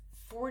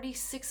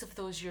 46 of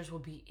those years will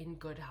be in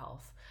good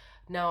health.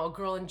 Now, a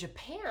girl in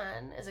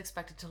Japan is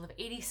expected to live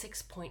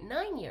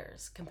 86.9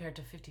 years compared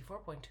to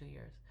 54.2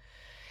 years.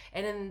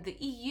 And in the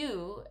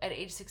EU, at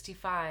age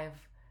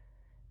 65,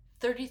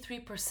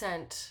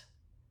 33%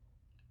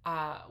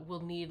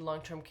 will need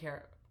long-term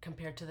care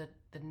compared to the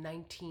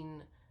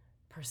 19%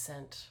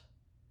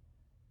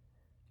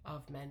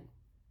 of men.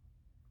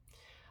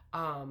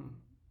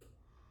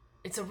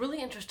 It's a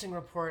really interesting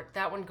report.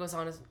 That one goes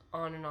on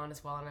and on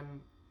as well, and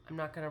I'm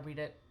not going to read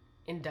it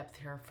in depth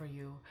here for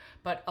you,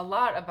 but a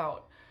lot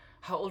about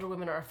how older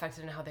women are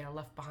affected and how they are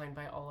left behind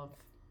by all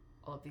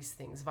of these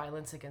things: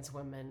 violence against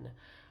women,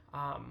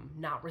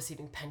 not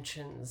receiving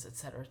pensions,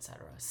 etc.,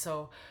 etc.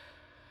 So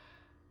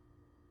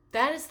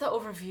that is the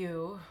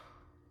overview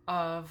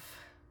of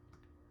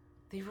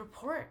the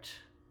report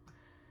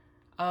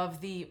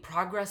of the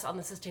progress on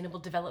the Sustainable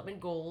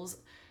Development Goals,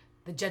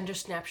 the Gender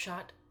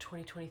Snapshot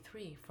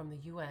 2023 from the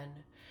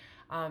UN.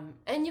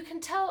 And you can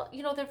tell,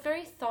 they're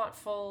very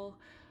thoughtful.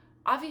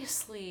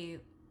 Obviously,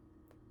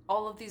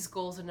 all of these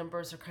goals and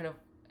numbers are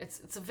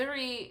it's a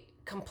very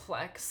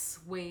complex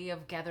way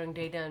of gathering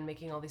data and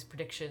making all these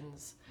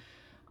predictions.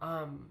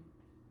 And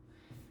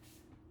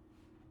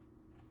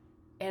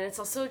it's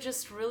also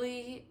just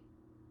really,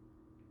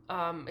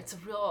 it's a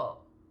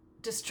real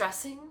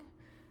distressing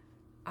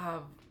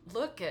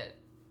look at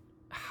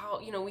how,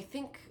 we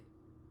think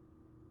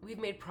we've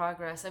made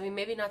progress. I mean,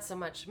 maybe not so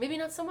much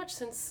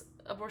since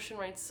abortion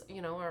rights,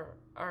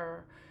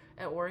 are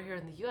at war here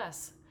in the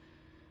US.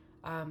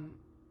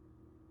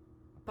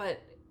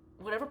 But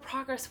whatever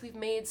progress we've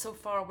made so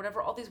far,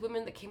 whatever all these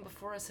women that came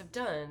before us have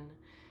done,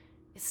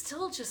 it's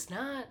still just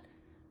not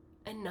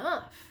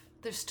enough.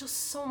 There's still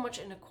so much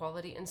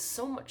inequality and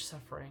so much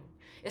suffering,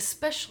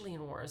 especially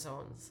in war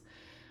zones,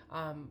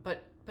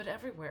 but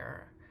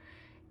everywhere.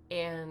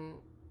 And,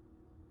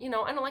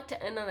 I don't like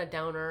to end on a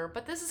downer,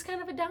 but this is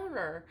kind of a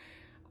downer.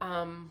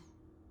 But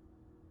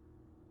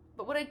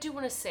what I do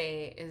want to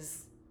say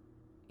is,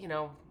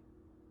 I'm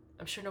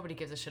sure nobody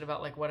gives a shit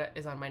about what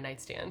is on my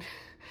nightstand.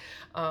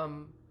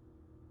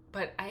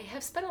 But I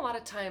have spent a lot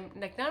of time,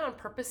 not on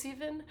purpose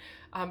even,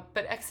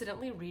 but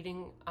accidentally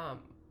reading a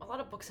lot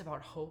of books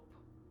about hope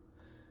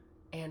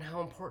and how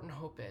important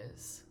hope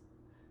is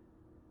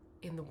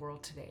in the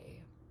world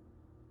today.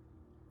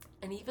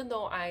 And even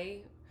though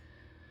I'm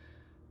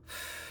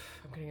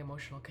getting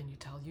emotional, can you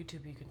tell?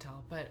 YouTube, you can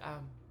tell. But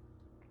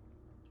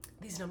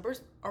these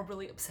numbers are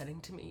really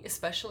upsetting to me,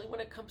 especially when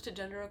it comes to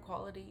gender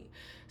equality,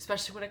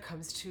 especially when it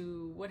comes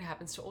to what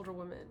happens to older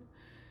women.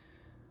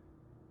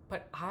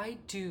 But I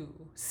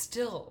do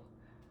still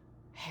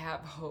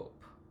have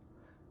hope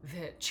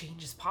that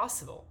change is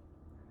possible.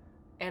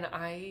 And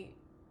I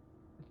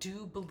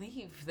do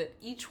believe that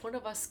each one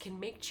of us can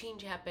make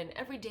change happen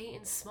every day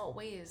in small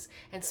ways,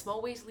 and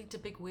small ways lead to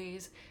big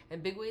ways,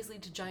 and big ways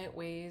lead to giant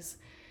ways.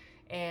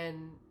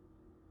 And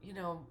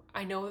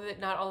I know that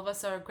not all of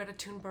us are Greta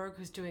Thunberg,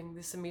 who's doing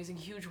this amazing,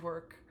 huge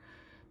work,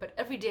 but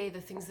every day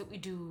the things that we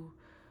do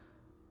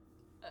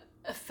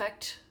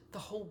affect the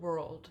whole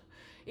world,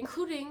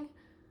 including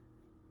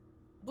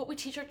what we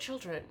teach our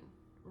children,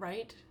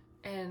 right?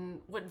 And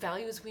what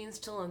values we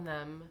instill in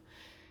them.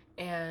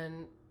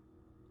 And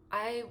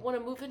I want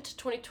to move into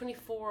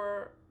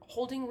 2024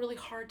 holding really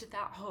hard to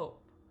that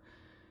hope,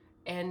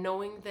 and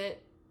knowing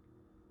that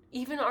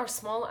even our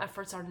small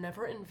efforts are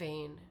never in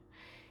vain,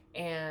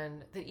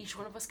 and that each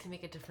one of us can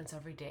make a difference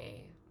every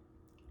day.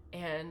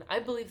 And I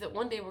believe that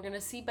one day we're going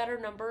to see better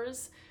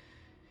numbers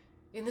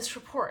in this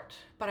report,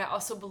 but I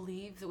also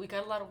believe that we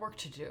got a lot of work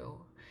to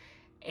do.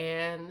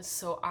 And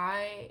so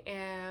I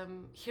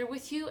am here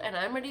with you, and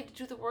I'm ready to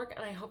do the work,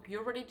 and I hope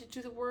you're ready to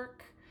do the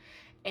work.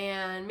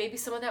 And maybe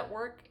some of that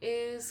work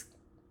is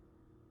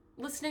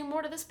listening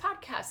more to this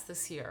podcast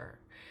this year,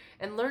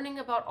 and learning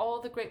about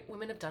all the great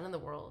women have done in the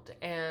world,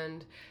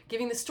 and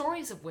giving the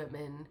stories of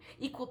women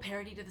equal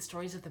parity to the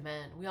stories of the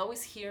men. We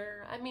always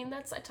hear, I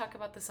talk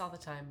about this all the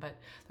time, but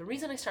the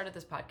reason I started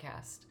this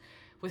podcast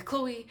with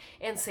Chloe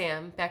and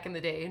Sam back in the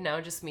day,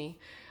 now just me,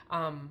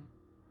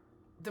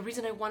 the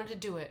reason I wanted to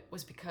do it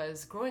was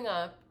because growing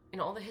up, in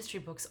all the history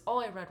books, all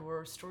I read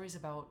were stories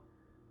about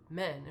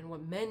men and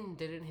what men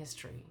did in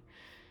history.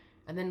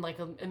 And then like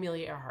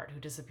Amelia Earhart, who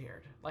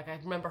disappeared. Like, I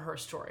remember her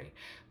story.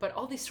 But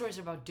all these stories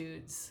are about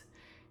dudes.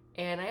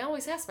 And I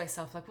always ask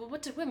myself, like, well,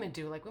 what did women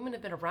do? Like, women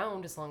have been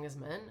around as long as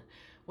men.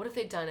 What have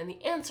they done? And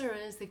the answer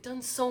is they've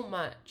done so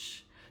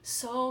much.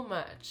 So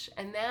much.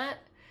 And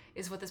that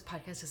is what this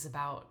podcast is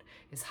about,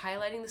 is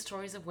highlighting the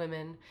stories of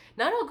women.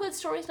 Not all good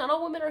stories. Not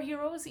all women are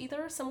heroes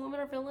either. Some women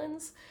are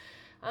villains.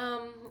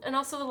 And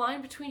also the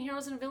line between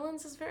heroes and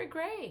villains is very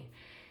gray.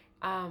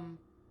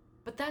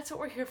 But that's what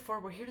we're here for.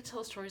 We're here to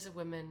tell stories of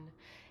women.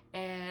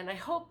 And I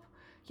hope,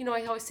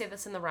 I always say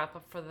this in the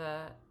wrap-up for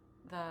the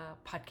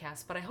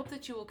podcast, but I hope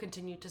that you will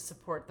continue to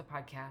support the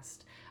podcast.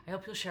 I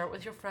hope you'll share it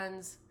with your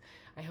friends.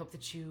 I hope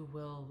that you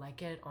will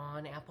like it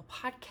on Apple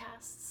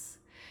Podcasts.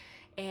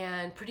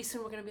 And pretty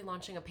soon we're going to be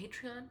launching a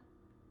Patreon.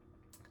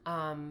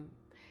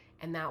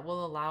 And that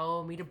will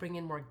allow me to bring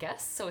in more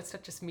guests, so it's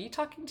not just me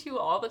talking to you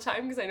all the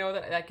time, because I know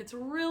that gets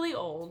really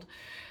old.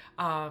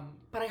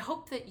 But I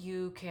hope that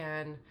you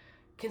can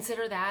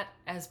consider that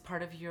as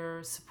part of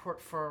your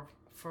support for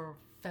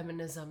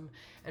feminism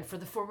and for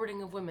the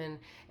forwarding of women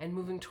and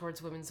moving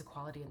towards women's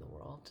equality in the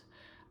world,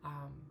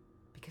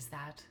 because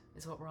that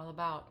is what we're all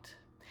about.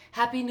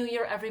 Happy New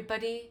Year,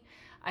 everybody.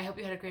 I hope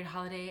you had a great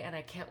holiday, and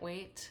I can't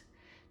wait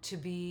to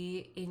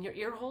be in your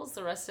ear holes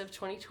the rest of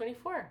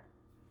 2024.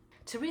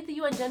 To read the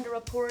UN Gender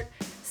Report,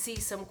 see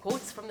some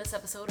quotes from this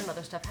episode and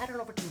other stuff, head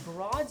on over to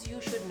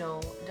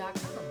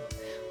broadsyoushouldknow.com.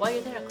 While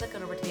you're there, click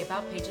on over to the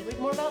About page and read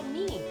more about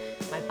me,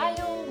 my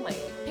bio, my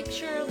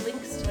picture,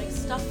 links to my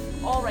stuff,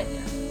 all right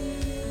there.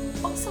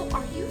 Also,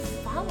 are you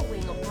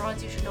following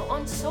Broads You Should Know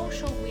on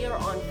social? We are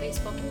on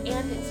Facebook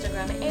and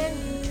Instagram and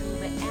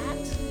YouTube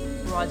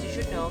at Broads You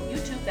Should Know.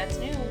 YouTube, that's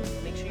new.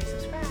 Make sure you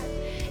subscribe.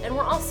 And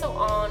we're also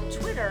on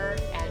Twitter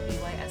at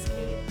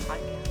BYSK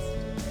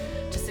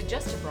Podcast. To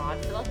suggest a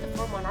broad, fill out the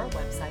form on our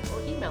website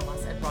or email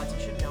us at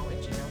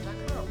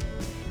broadsyoushouldknow@gmail.com.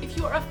 If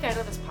you are a fan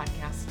of this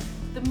podcast,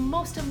 the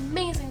most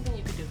amazing thing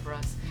you could do for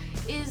us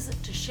is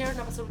to share an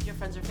episode with your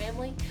friends or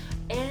family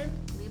and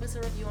leave us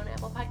a review on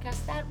Apple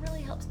Podcasts. That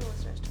really helps the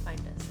listeners to find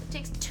us. It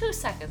takes 2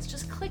 seconds.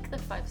 Just click the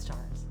 5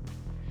 stars.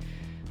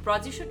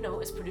 Broads You Should Know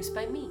is produced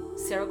by me,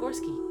 Sarah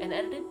Gorski, and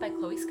edited by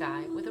Chloe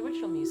Sky, with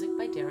original music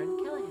by Darren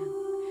Callahan.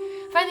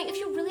 Finally, if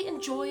you really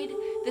enjoyed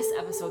this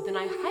episode, then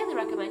I highly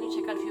recommend you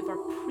check out a few of our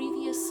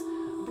previous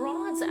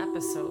Broads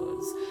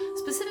episodes.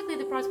 Specifically,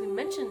 the Broads we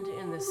mentioned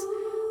in this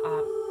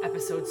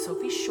episode,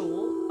 Sophie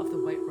Scholl of the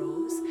White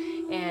Rose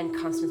and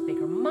Constance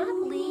Baker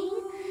Motley,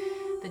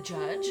 the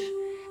judge.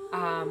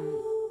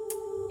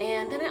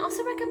 And then I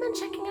also recommend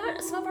checking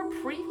out some of our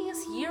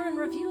previous year in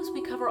reviews.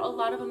 We cover a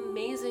lot of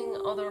amazing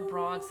other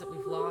broads that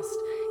we've lost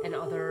and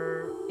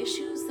other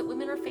issues that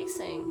women are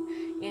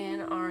facing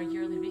in our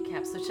yearly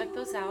recap. So check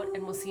those out,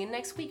 and we'll see you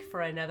next week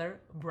for another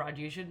Broad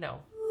You Should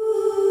Know.